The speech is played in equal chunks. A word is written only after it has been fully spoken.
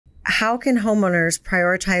how can homeowners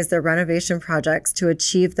prioritize their renovation projects to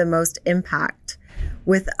achieve the most impact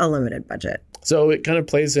with a limited budget? So it kind of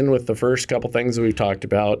plays in with the first couple things that we've talked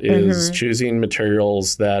about is choosing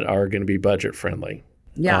materials that are going to be budget friendly.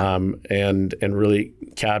 Yeah. And really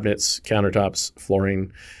cabinets, countertops,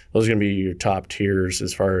 flooring, those are going to be your top tiers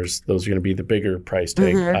as far as those are going to be the bigger price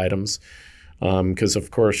tag items. Because,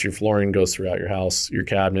 of course, your flooring goes throughout your house, your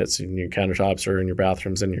cabinets and your countertops are in your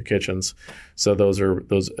bathrooms and your kitchens. So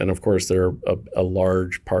and of course, they're a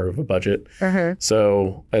large part of a budget.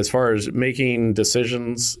 So as far as making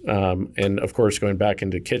decisions, and of course, going back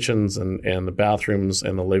into kitchens and the bathrooms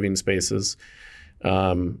and the living spaces,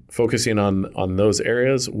 focusing on those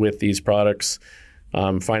areas with these products,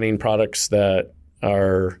 finding products that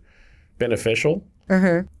are beneficial.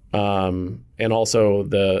 And also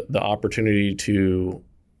the opportunity to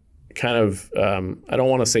kind of, I don't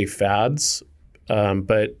want to say fads,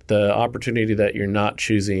 but the opportunity that you're not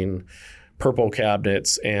choosing purple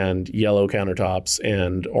cabinets and yellow countertops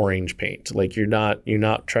and orange paint. Like you're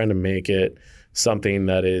not trying to make it something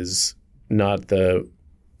that is not the,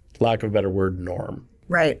 lack of a better word, norm.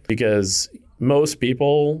 Right. Because most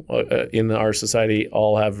people in our society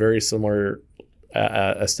all have very similar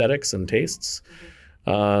aesthetics and tastes.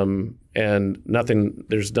 And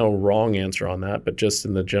there's no wrong answer on that, but just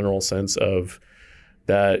in the general sense of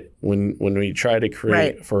that when we try to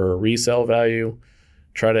create for a resale value,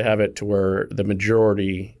 try to have it to where the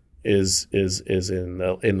majority is in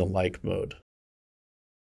the like mode.